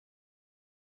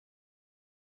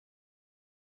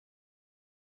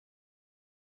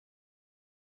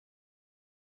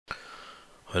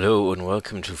Hello and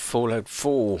welcome to Fallout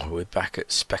 4. We're back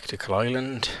at Spectacle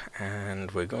Island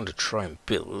and we're going to try and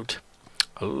build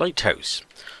a lighthouse.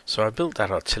 So I built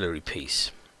that artillery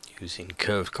piece using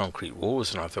curved concrete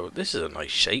walls, and I thought this is a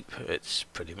nice shape. It's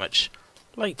pretty much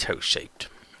lighthouse shaped.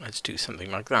 Let's do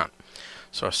something like that.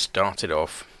 So I started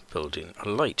off building a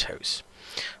lighthouse.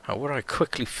 Now what I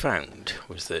quickly found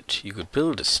was that you could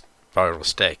build a spiral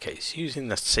staircase using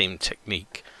the same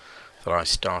technique that I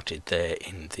started there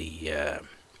in the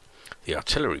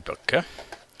artillery bunker,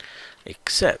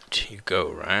 except you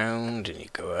go around and you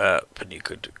go up, and you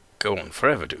could go on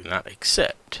forever doing that,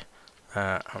 except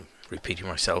I'm repeating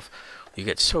myself, you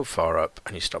get so far up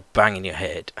and you start banging your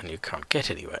head and you can't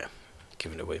get anywhere.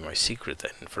 Giving away my secret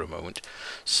then for a moment.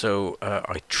 So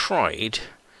I tried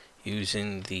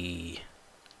using the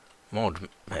mod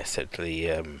method,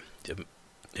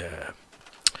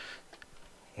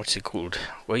 what's it called,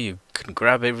 where you can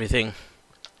grab everything,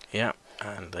 yeah,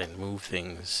 and then move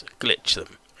things, glitch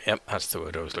them. Yep, that's the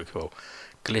word I was looking for.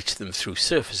 Glitch them through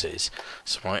surfaces.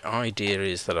 So my idea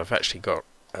is that I've actually got,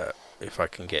 if I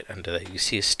can get under there, you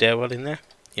see a stairwell in there?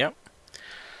 Yep.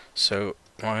 So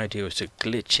my idea was to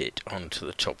glitch it onto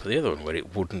the top of the other one where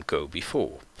it wouldn't go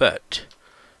before. But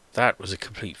that was a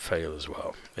complete fail as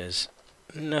well. There's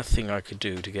nothing I could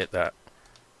do to get that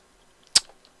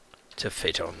to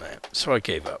fit on there. So I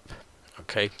gave up.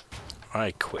 Okay,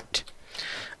 I quit.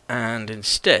 And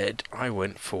instead I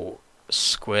went for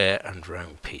square and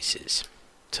round pieces.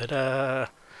 Ta-da!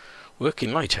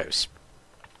 Working lighthouse.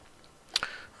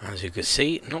 As you can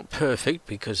see, not perfect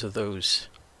because of those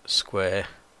square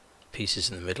pieces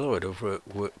in the middle. I would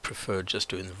have preferred just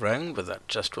doing the round, but that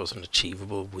just wasn't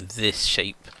achievable with this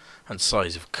shape and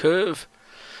size of curve.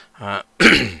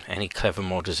 Any clever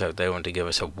modders out there want to give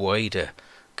us a wider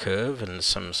curve and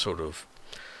some sort of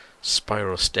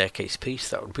spiral staircase piece,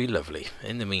 that would be lovely.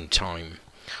 In the meantime,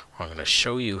 I'm going to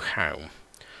show you how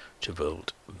to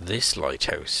build this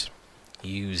lighthouse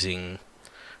using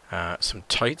some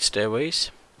tight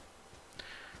stairways,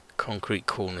 concrete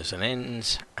corners and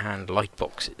ends, and light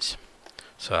boxes.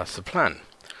 So that's the plan.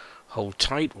 Hold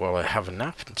tight while I have a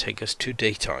nap and take us to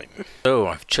daytime. So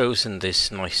I've chosen this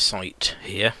nice site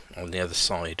here on the other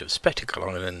side of Spectacle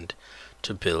Island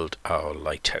to build our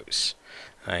lighthouse.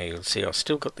 Now you'll see I've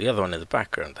still got the other one in the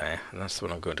background there, and that's the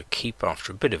one I'm going to keep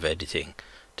after a bit of editing.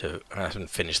 I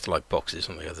haven't finished the light boxes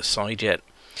on the other side yet,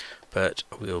 but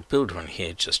we'll build one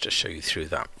here just to show you through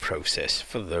that process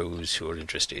for those who are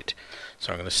interested.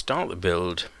 So I'm going to start the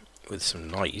build with some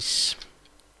nice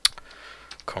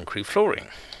concrete flooring.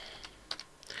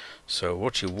 So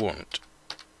what you want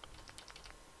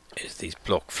is these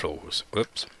block floors.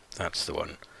 Whoops, that's the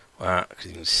one. Because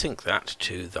you can sync that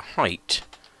to the height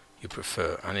you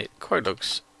prefer, and it quite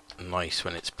looks nice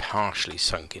when it's partially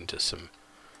sunk into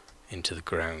the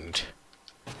ground.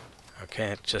 Okay,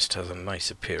 it just has a nice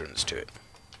appearance to it.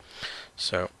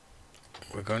 So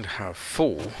we're going to have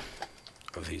 4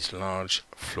 of these large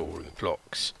flooring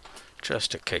blocks just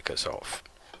to kick us off.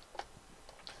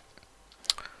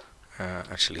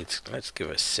 Actually, let's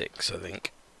give us 6, I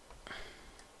think.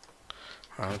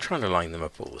 I'm trying to line them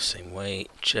up all the same way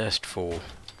just for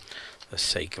the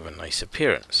sake of a nice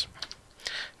appearance.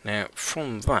 Now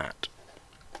from that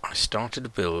I started to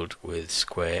build with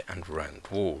square and round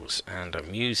walls, and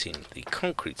I'm using the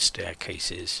concrete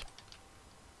staircases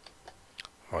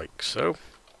like so.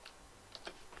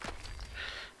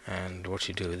 And what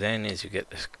you do then is you get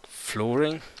the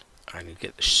flooring and you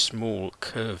get the small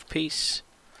curved piece,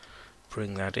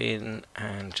 bring that in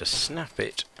and just snap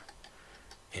it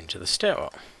into the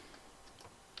stairwell.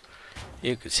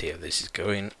 You can see how this is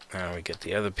going. Now we get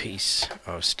the other piece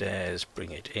of stairs, bring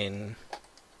it in,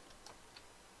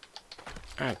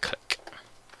 and click.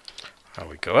 And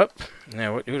we go up.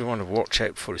 Now what you would want to watch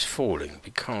out for is falling,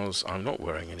 because I'm not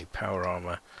wearing any power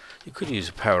armor. You could use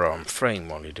a power arm frame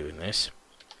while you're doing this,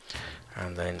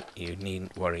 and then you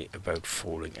needn't worry about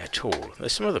falling at all.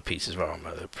 There's some other pieces of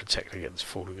armor that protect against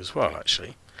falling as well,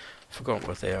 actually. Forgot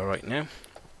what they are right now.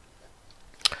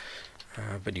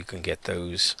 But you can get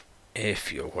those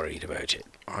if you're worried about it.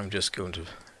 I'm just going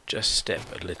to step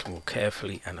a little more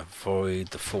carefully and avoid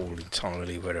the fall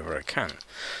entirely wherever I can.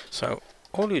 So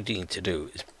all you need to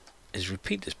do is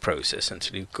repeat this process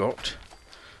until you've got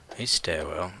a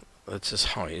stairwell that's as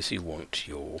high as you want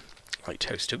your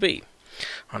lighthouse to be.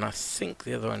 And I think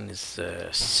the other one is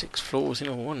 6 floors in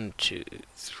all. 1, 2,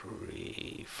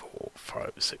 3, 4,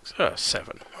 5, 6,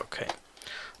 7. Okay,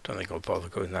 don't think I'll bother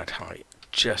going that high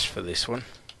just for this one.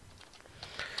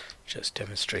 Just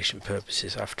demonstration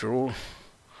purposes after all.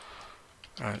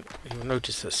 And you'll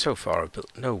notice that so far I've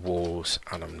built no walls,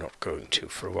 and I'm not going to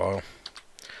for a while.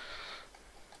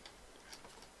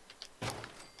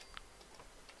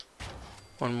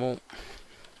 One more.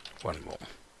 One more.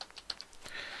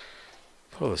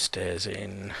 Pull the stairs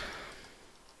in.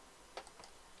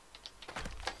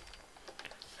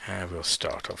 And we'll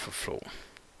start off a floor.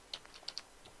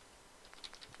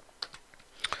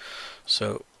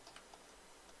 So,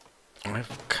 I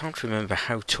can't remember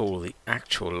how tall the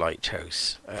actual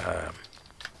lighthouse,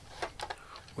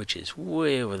 which is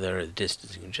way over there at the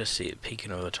distance. You can just see it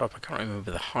peeking over the top. I can't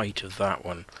remember the height of that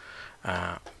one,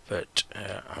 but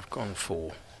I've gone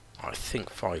for, I think,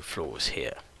 5 floors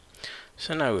here.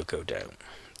 So now we'll go down.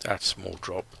 That small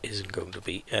drop isn't going to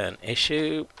be an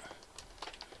issue.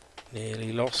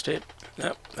 Nearly lost it.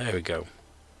 Nope, there we go.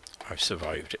 I've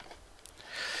survived it.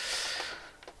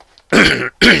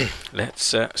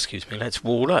 Let's, excuse me, let's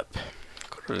wall up.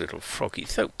 Got a little froggy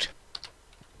throat.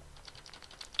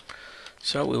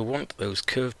 So we'll want those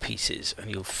curved pieces,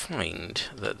 and you'll find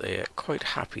that they are quite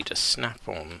happy to snap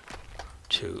on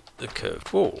to the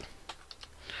curved wall,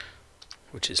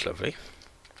 which is lovely.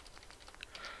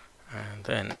 And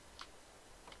then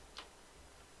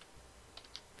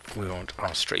we want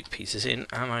our straight pieces in,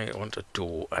 and I want a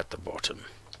door at the bottom.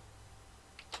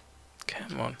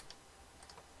 Come on.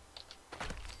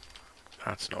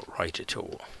 That's not right at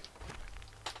all.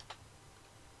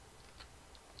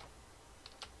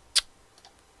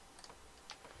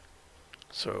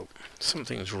 So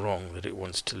something's wrong that it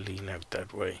wants to lean out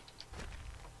that way.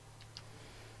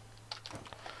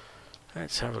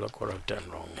 Let's have a look what I've done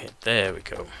wrong here. There we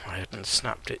go. I hadn't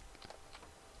snapped it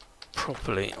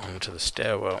properly onto the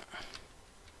stairwell.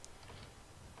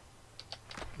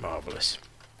 Marvellous.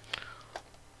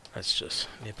 Let's just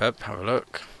nip up, have a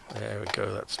look. There we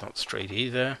go, that's not straight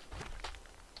either.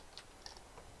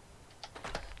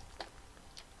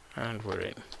 And we're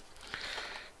in.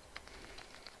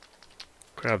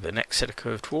 Grab the next set of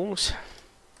curved walls.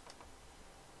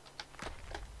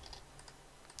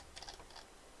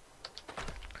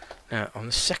 Now on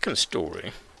the second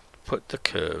story, put the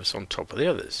curves on top of the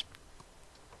others.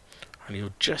 And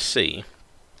you'll just see,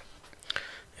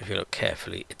 if you look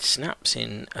carefully, it snaps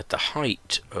in at the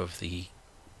height of the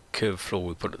curved floor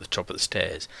we put at the top of the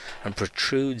stairs and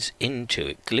protrudes into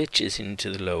it, glitches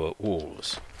into the lower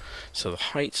walls. So the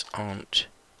heights aren't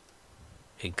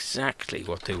exactly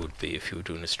what they would be if you were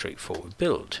doing a straightforward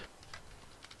build,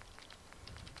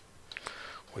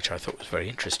 which I thought was very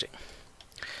interesting.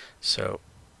 So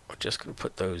I'm just going to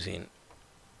put those in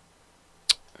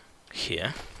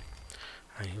here,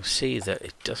 and you'll see that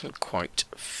it doesn't quite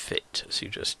fit. So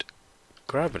you just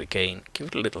grab it again, give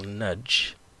it a little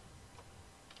nudge,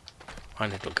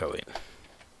 and it'll go in.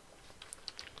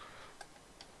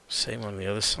 Same on the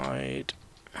other side.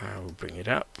 I will bring it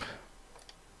up.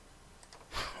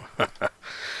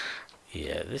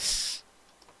 Yeah, this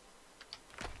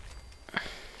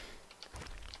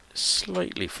is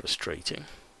slightly frustrating.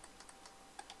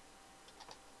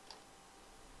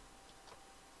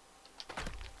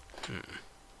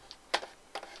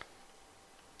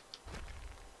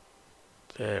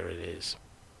 There it is.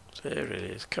 There it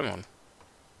is. Come on.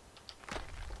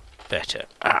 Better.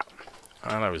 Ah!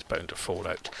 And I was bound to fall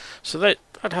out. So that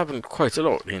happened quite a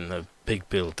lot in the big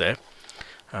build there.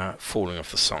 Falling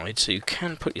off the side. So you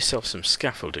can put yourself some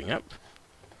scaffolding up.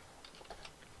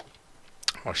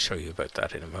 I'll show you about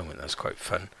that in a moment. That's quite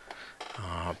fun.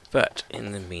 But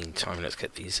in the meantime, let's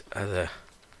get these other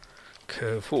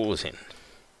curved walls in.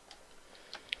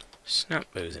 Snap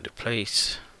those into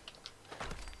place.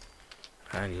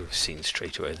 And you've seen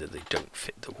straight away that they don't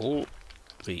fit the wall,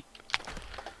 the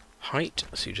height,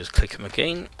 so you just click them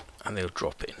again and they'll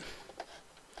drop in.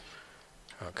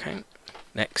 Okay,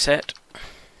 next set.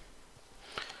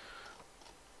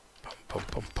 Pum, pum,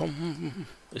 pum, pum.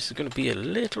 This is going to be a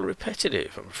little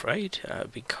repetitive, I'm afraid,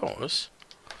 because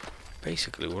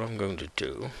basically what I'm going to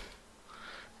do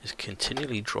is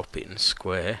continually drop in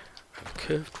square and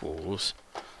curved walls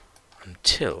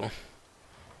until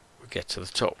we get to the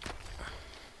top.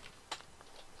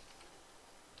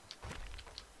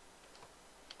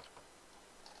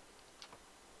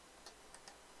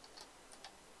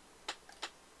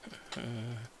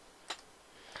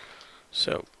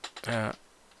 So,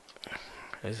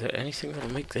 is there anything that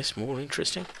will make this more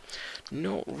interesting?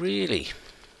 Not really.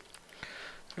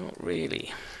 Not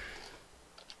really.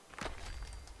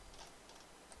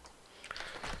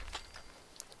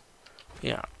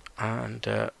 Yeah, and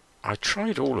I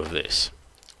tried all of this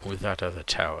with that other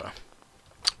tower,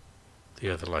 the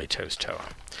other lighthouse tower,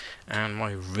 and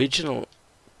my original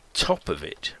top of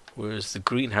it was the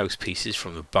greenhouse pieces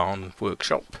from the barn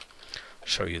workshop. I'll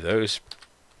show you those.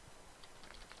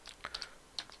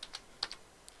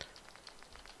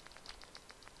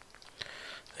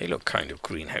 they look kind of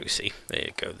greenhousey. There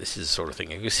you go. This is the sort of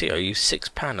thing. You can see I use 6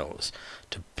 panels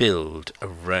to build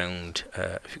around,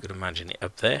 if you could imagine it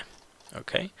up there.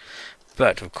 Okay,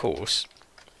 but of course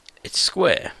it's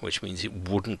square, which means it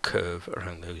wouldn't curve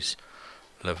around those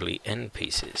lovely end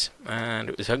pieces, and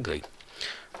it was ugly.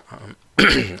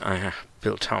 I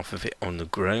built half of it on the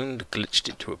ground, glitched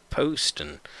it to a post,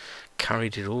 and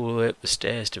carried it all the way up the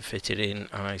stairs to fit it in,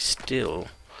 and I still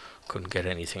couldn't get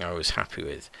anything I was happy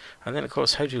with. And then, of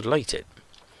course, how do you light it?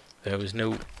 There was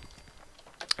no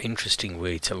interesting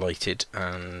way to light it,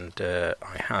 and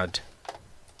I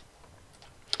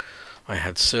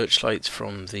had searchlights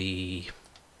from the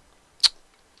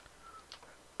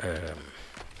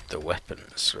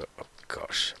weapons. Oh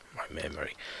gosh, my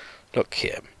memory. Look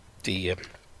here,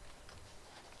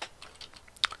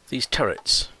 these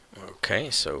turrets. Okay,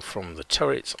 so from the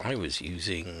turrets I was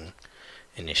using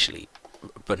initially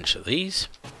a bunch of these.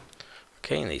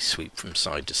 Okay, and they sweep from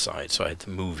side to side, so I had the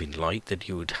moving light that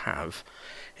you would have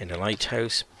in a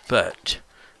lighthouse, but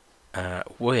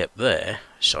way up there,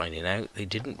 shining out, they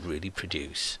didn't really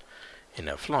produce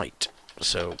enough light.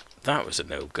 So that was a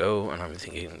no-go, and I'm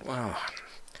thinking, well,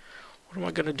 what am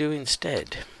I going to do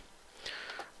instead?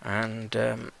 And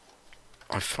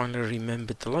I finally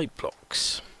remembered the light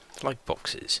boxes.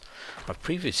 I've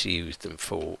previously used them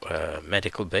for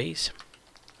medical bays,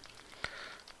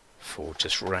 for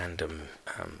just random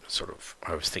sort of,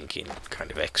 I was thinking kind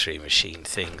of x-ray machine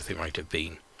things they might have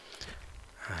been,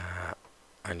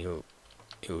 and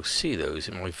you'll see those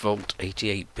in my Vault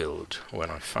 88 build when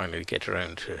I finally get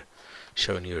around to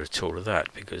showing you a tour of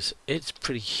that, because it's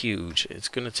pretty huge. It's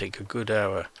going to take a good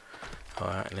hour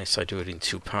unless I do it in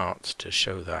 2 parts to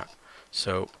show that.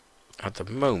 So at the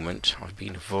moment I've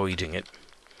been avoiding it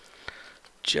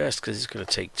just because it's going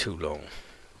to take too long,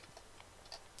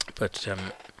 but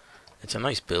it's a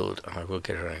nice build, and I will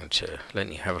get around to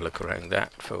letting you have a look around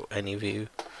that for any of you.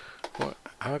 Well,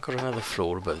 have I got another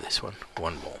floor above this one?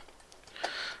 One more.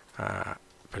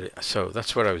 So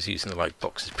that's where I was using the light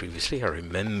boxes previously. I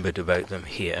remembered about them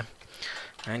here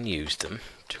and used them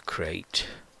to create.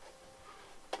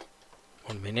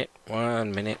 One minute.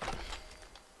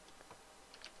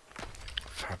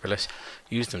 Fabulous.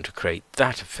 Used them to create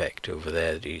that effect over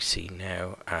there that you see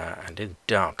now, and in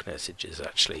darkness it just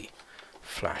actually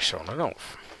flash on and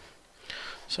off.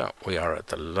 So we are at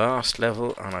the last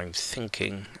level, and I'm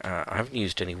thinking I haven't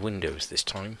used any windows this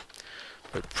time,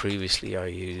 but previously I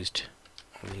used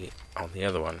on the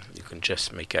other one, you can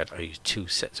just make out I used 2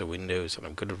 sets of windows, and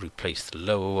I'm going to replace the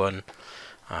lower one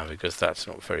because that's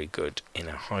not very good in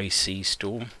a high sea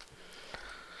storm.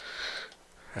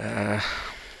 I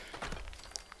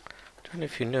don't know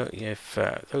if you know, if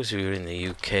those of you in the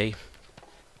UK,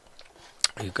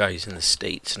 you guys in the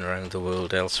States and around the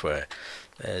world elsewhere,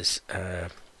 there's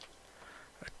a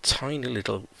tiny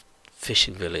little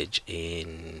fishing village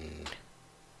in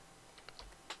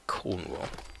Cornwall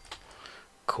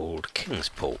called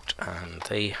Kingsport, and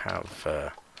they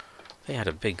had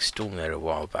a big storm there a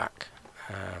while back,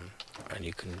 and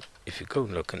you can, if you go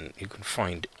and look, and you can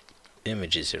find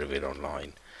images of it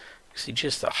online. You see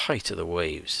just the height of the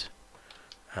waves.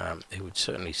 It would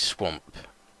certainly swamp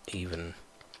even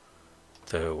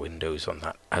the windows on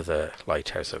that other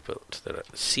lighthouse I built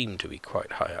that seem to be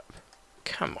quite high up.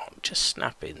 Come on, just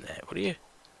snap in there, will you?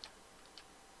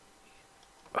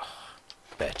 Oh,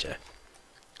 better.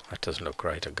 That doesn't look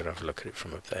right. I'm going to have a look at it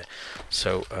from up there.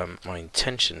 So my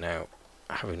intention now,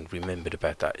 having remembered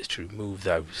about that, is to remove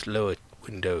those lower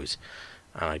windows,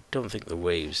 and I don't think the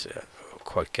waves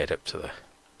quite get up to the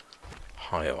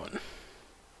higher one.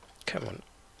 Come on.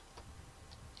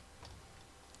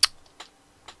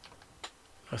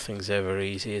 Nothing's ever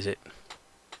easy, is it?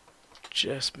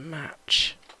 Just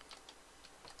match.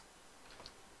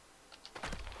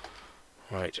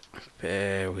 Right,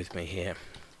 bear with me here.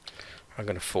 I'm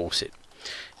going to force it.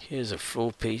 Here's a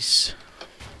full piece.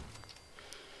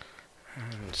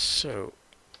 And so,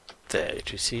 there,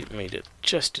 do you see it made it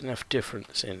just enough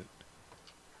difference in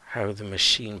how the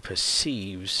machine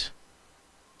perceives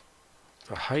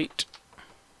the height.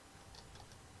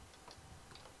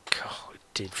 God, it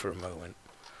did for a moment.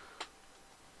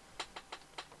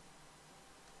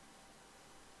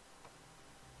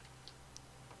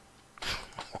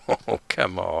 Oh,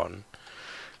 come on.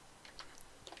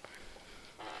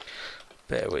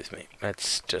 Bear with me.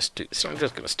 Let's just do. So I'm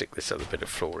just going to stick this other bit of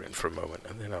floor in for a moment,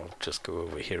 and then I'll just go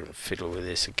over here and fiddle with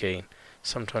this again.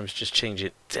 Sometimes just change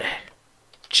it there.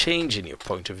 Changing your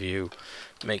point of view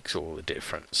makes all the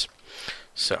difference.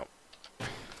 So,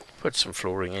 put some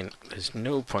flooring in. There's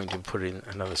no point in putting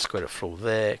another square of floor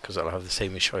there, because I'll have the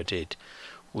same issue I did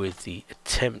with the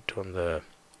attempt on the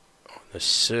the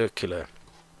circular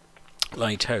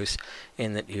lighthouse,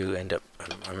 in that you end up,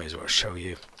 I may as well show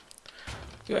you,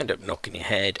 you end up knocking your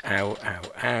head ow, ow,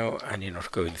 ow, and you're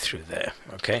not going through there.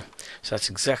 Okay, so that's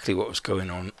exactly what was going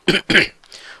on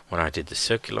when I did the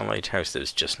circular lighthouse. There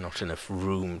was just not enough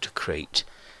room to create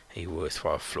a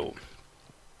worthwhile floor.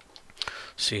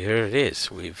 So here it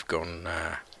is. We've gone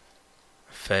a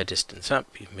fair distance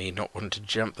up. You may not want to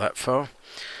jump that far.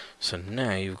 So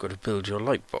now you've got to build your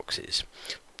light boxes.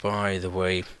 By the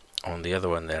way, on the other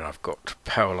one there, I've got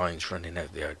power lines running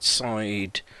out the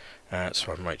outside.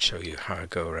 So I might show you how I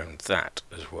go around that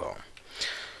as well.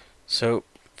 So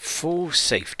for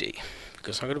safety,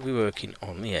 because I'm going to be working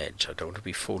on the edge, I don't want to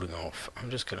be falling off, I'm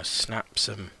just going to snap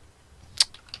some,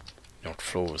 not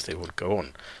floors, they would go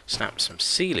on, snap some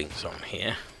ceilings on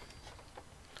here,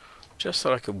 just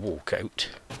so I can walk out.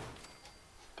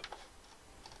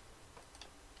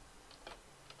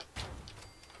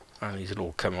 And these will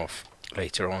all come off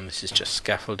later on. This is just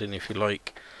scaffolding, if you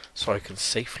like, so I can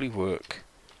safely work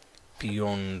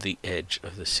beyond the edge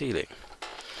of the ceiling.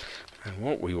 And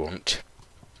what we want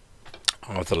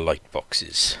are the light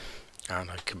boxes, and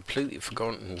I've completely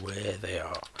forgotten where they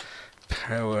are.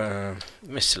 Power,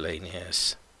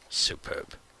 miscellaneous,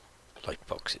 superb light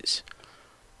boxes.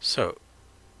 So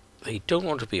they don't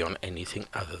want to be on anything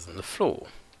other than the floor,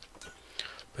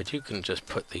 but you can just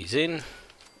put these in.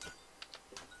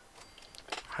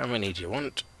 How many do you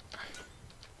want?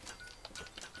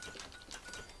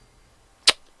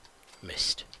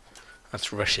 Missed.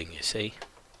 That's rushing, you see.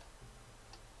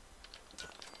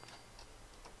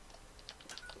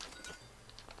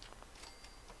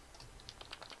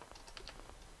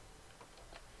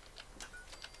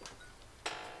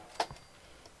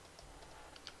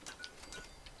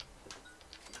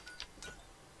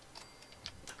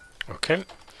 Okay,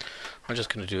 I'm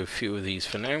just going to do a few of these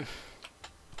for now.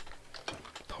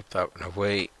 Pop that one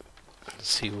away.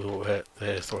 See where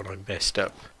there's the one I messed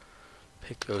up.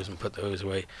 Pick those and put those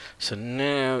away. So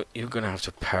now you're going to have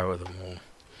to power them all.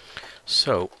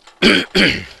 So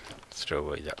let's throw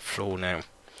away that floor now.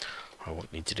 I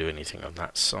won't need to do anything on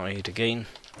that side again.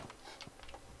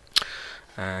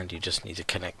 And you just need to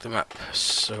connect them up.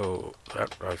 So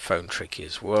that I found tricky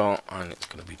as well, and it's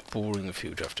going to be boring for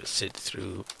you to have to sit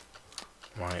through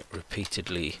my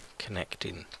repeatedly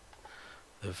connecting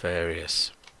the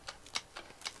various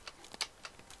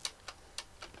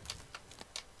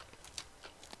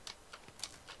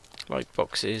light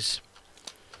boxes.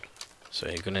 So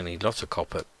you're going to need lots of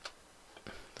copper.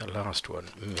 The last one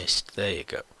missed. There you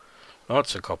go.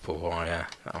 Lots of copper wire.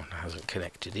 That one hasn't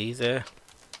connected either.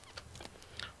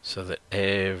 So that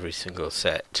every single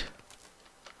set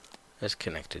is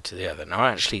connected to the other. Now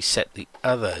I actually set the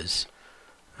others.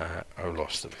 I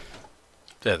lost them.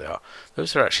 There they are.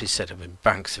 Those are actually set up in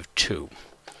banks of 2.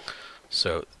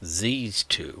 So these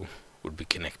 2 would be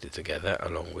connected together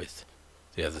along with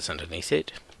the others underneath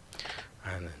it.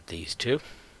 And then these 2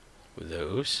 with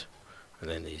those,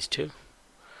 and then these 2, and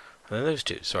then those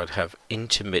 2. So I'd have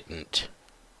intermittent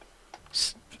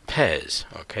pairs.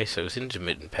 Okay, so it's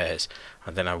intermittent pairs,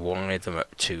 and then I wired them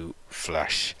up to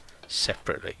flash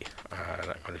separately.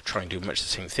 And I'm going to try and do much the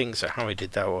same thing. So how I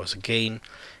did that was, again,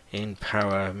 in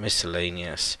power,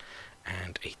 miscellaneous,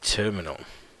 and a terminal.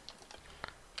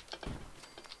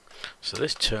 So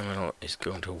this terminal is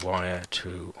going to wire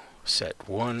to set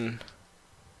 1.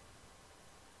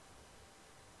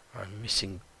 I'm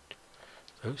missing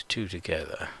those 2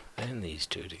 together, then these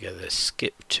 2 together,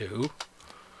 skip 2,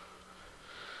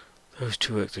 those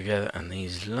 2 work together, and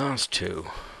these last 2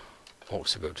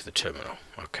 also go to the terminal.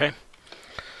 Okay,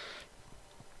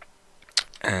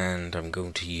 and I'm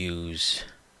going to use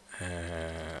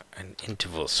an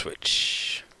interval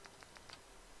switch.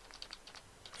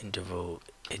 Interval,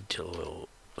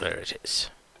 there it is.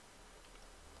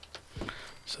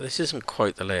 So this isn't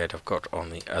quite the layout I've got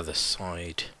on the other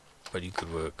side, but you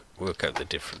could work out the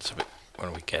difference of it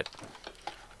when we get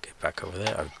back over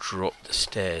there. I've dropped the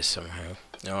stairs somehow.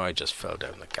 No, I just fell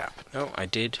down the gap. No, I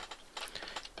did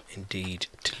indeed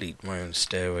delete my own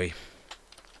stairway.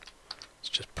 Let's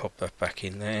just pop that back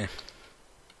in there.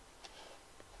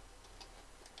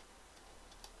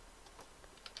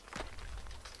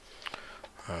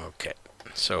 Okay,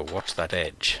 so watch that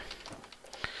edge.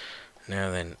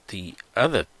 Now then, the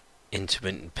other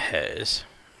intermittent pairs,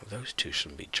 those 2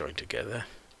 shouldn't be joined together.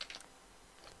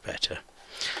 Better.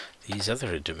 These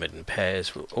other intermittent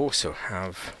pairs will also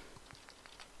have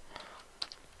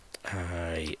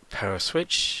a power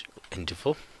switch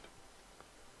interval,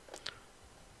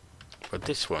 but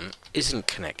this one isn't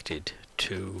connected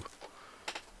to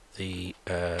the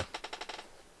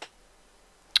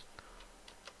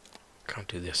can't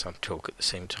do this and talk at the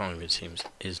same time, it seems,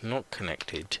 is not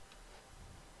connected.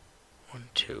 1,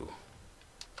 2.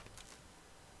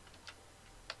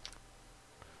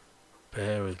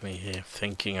 Bear with me here,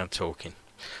 thinking and talking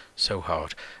so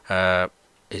hard.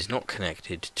 Is not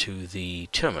connected to the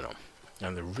terminal.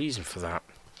 And the reason for that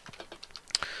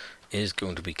is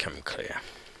going to become clear.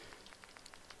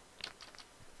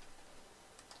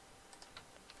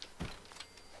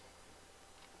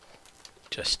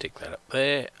 Just stick that up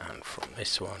there, and from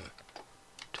this one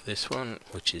to this one,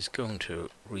 which is going to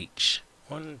reach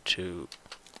 1, 2,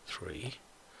 3,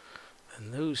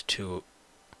 and those two.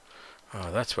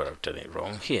 Oh, that's where I've done it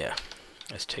wrong. Here,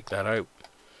 let's take that out.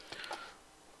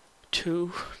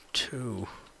 2, 2.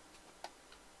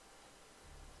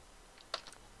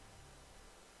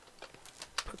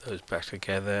 Put those back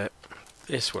together.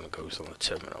 This one goes on the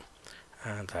terminal,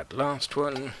 and that last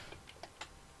one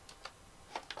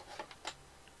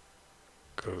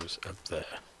goes up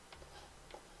there.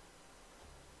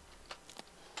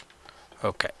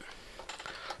 Okay,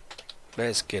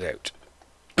 let's get out.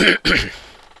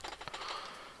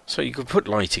 So you could put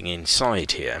lighting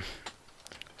inside here.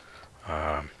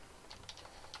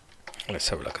 Let's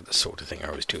have a look at the sort of thing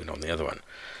I was doing on the other one.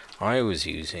 I was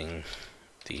using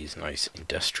these nice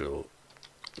industrial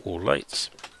wall lights.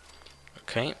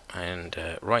 Okay, and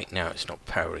right now it's not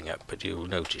powering up, but you'll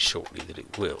notice shortly that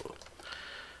it will.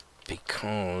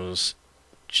 Because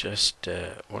just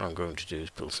what I'm going to do is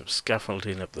build some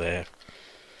scaffolding up there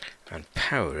and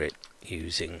power it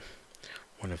using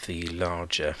one of the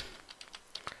larger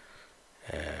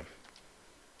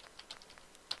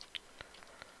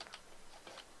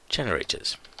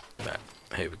generators.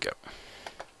 Here we go.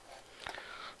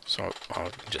 So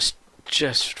I'll just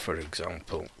for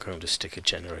example, going to stick a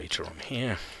generator on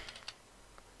here.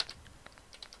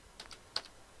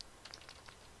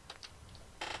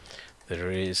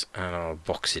 There is, and I'll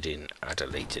box it in at a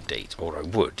later date, or I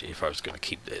would if I was going to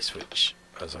keep this, which,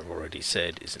 as I've already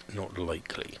said, is not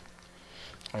likely.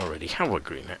 I already have a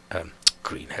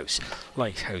greenhouse,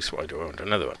 lighthouse. Why do I want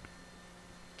another one?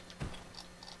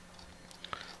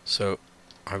 So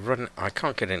I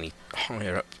can't get any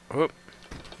higher up. Oh,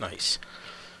 nice.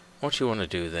 What you want to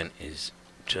do then is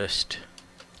just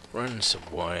run some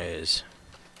wires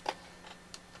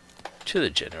to the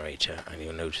generator, and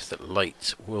you'll notice that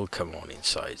lights will come on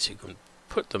inside, so you can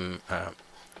put them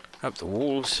up the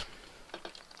walls,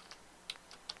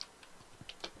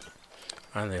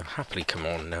 and they'll happily come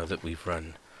on now that we've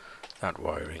run that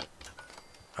wiring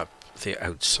up the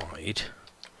outside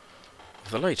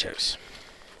of the lighthouse.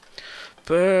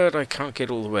 But I can't get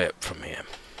all the way up from here,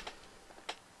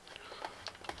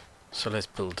 so let's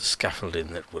build a scaffolding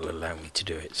that will allow me to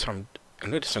do it. So I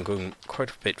notice I'm going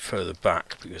quite a bit further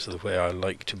back because of the way I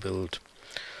like to build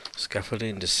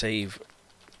scaffolding, to save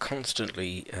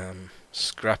constantly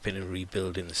scrapping and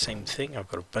rebuilding the same thing. I've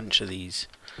got a bunch of these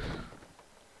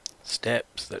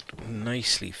steps that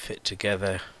nicely fit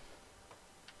together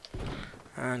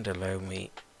and allow me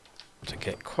to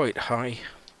get quite high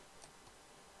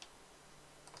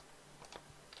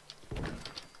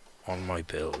on my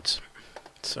builds.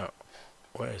 So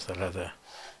where's the leather?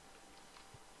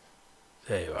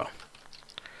 There you are.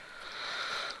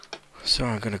 So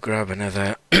I'm going to grab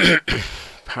another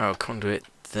power conduit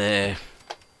there.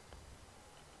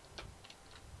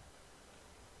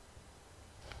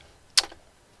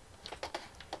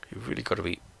 You've really got to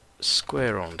be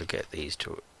square on to get these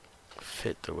to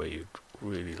fit the way you'd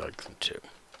really like them to.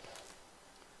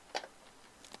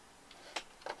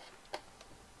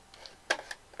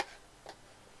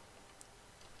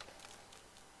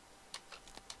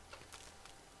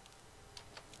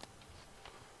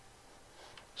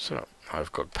 So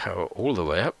I've got power all the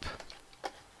way up,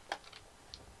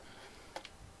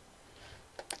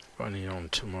 running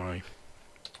onto my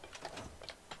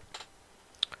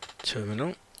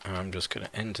terminal. I'm just going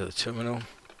to enter the terminal,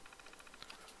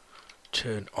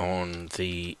 turn on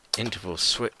the interval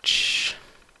switch,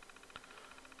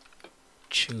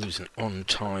 choose an on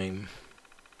time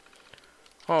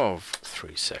of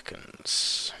 3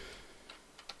 seconds,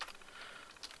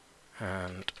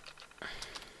 and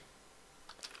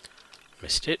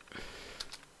missed it,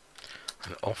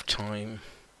 an off time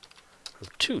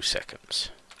of 2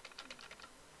 seconds.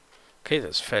 Okay,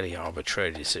 that's a fairly arbitrary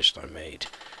decision I made,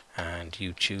 and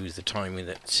you choose the timing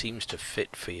that seems to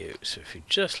fit for you. So if you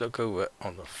just look over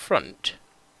on the front,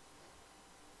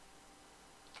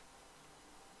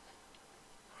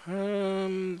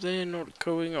 they're not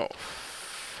going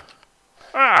off.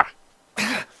 Ah!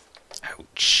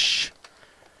 Ouch.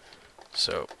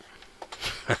 So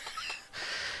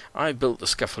I built the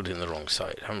scaffolding the wrong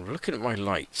side. I'm looking at my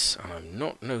lights and I'm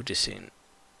not noticing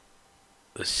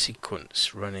the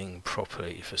sequence running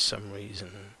properly for some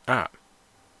reason.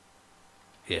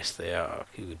 Yes, they are.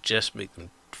 You would just make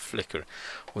them flicker.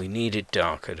 We need it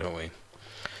darker, don't we,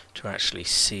 to actually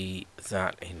see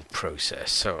that in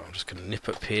process. So I'm just going to nip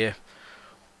up here,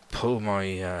 pull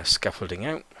my scaffolding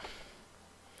out,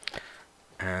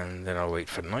 and then I'll wait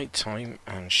for night time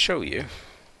and show you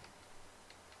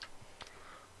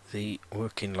the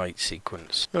working light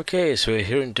sequence. Okay, so we're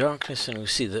here in darkness, and we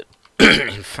see that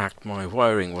in fact my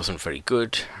wiring wasn't very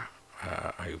good.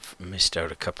 I've missed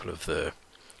out a couple of the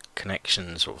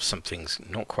connections, or something's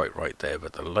not quite right there,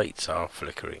 but the lights are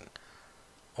flickering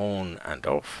on and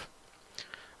off,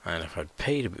 and if I'd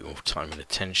paid a bit more time and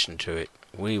attention to it,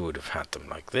 we would have had them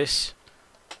like this.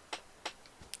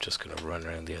 Just going to run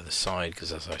around the other side,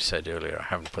 because as I said earlier, I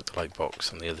haven't put the light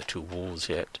box on the other two walls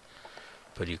yet,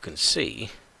 but you can see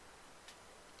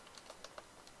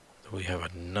that we have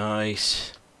a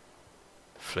nice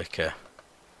flicker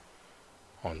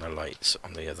on the lights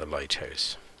on the other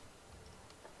lighthouse.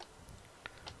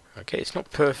 Okay, it's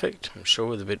not perfect. I'm sure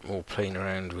with a bit more playing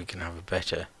around we can have a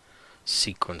better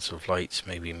sequence of lights,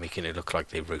 maybe making it look like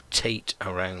they rotate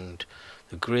around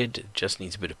the grid. It just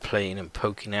needs a bit of playing and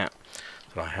poking at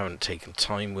that I haven't taken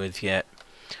time with yet.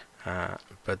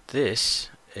 But this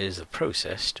is the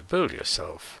process to build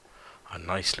yourself a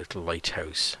nice little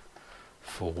lighthouse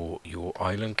for your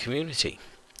island community,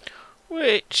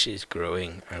 which is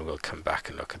growing, and we'll come back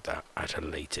and look at that at a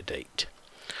later date.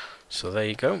 So there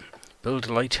you go. Build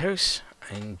a lighthouse,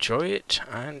 enjoy it,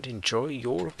 and enjoy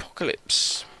your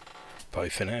apocalypse. Bye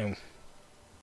for now.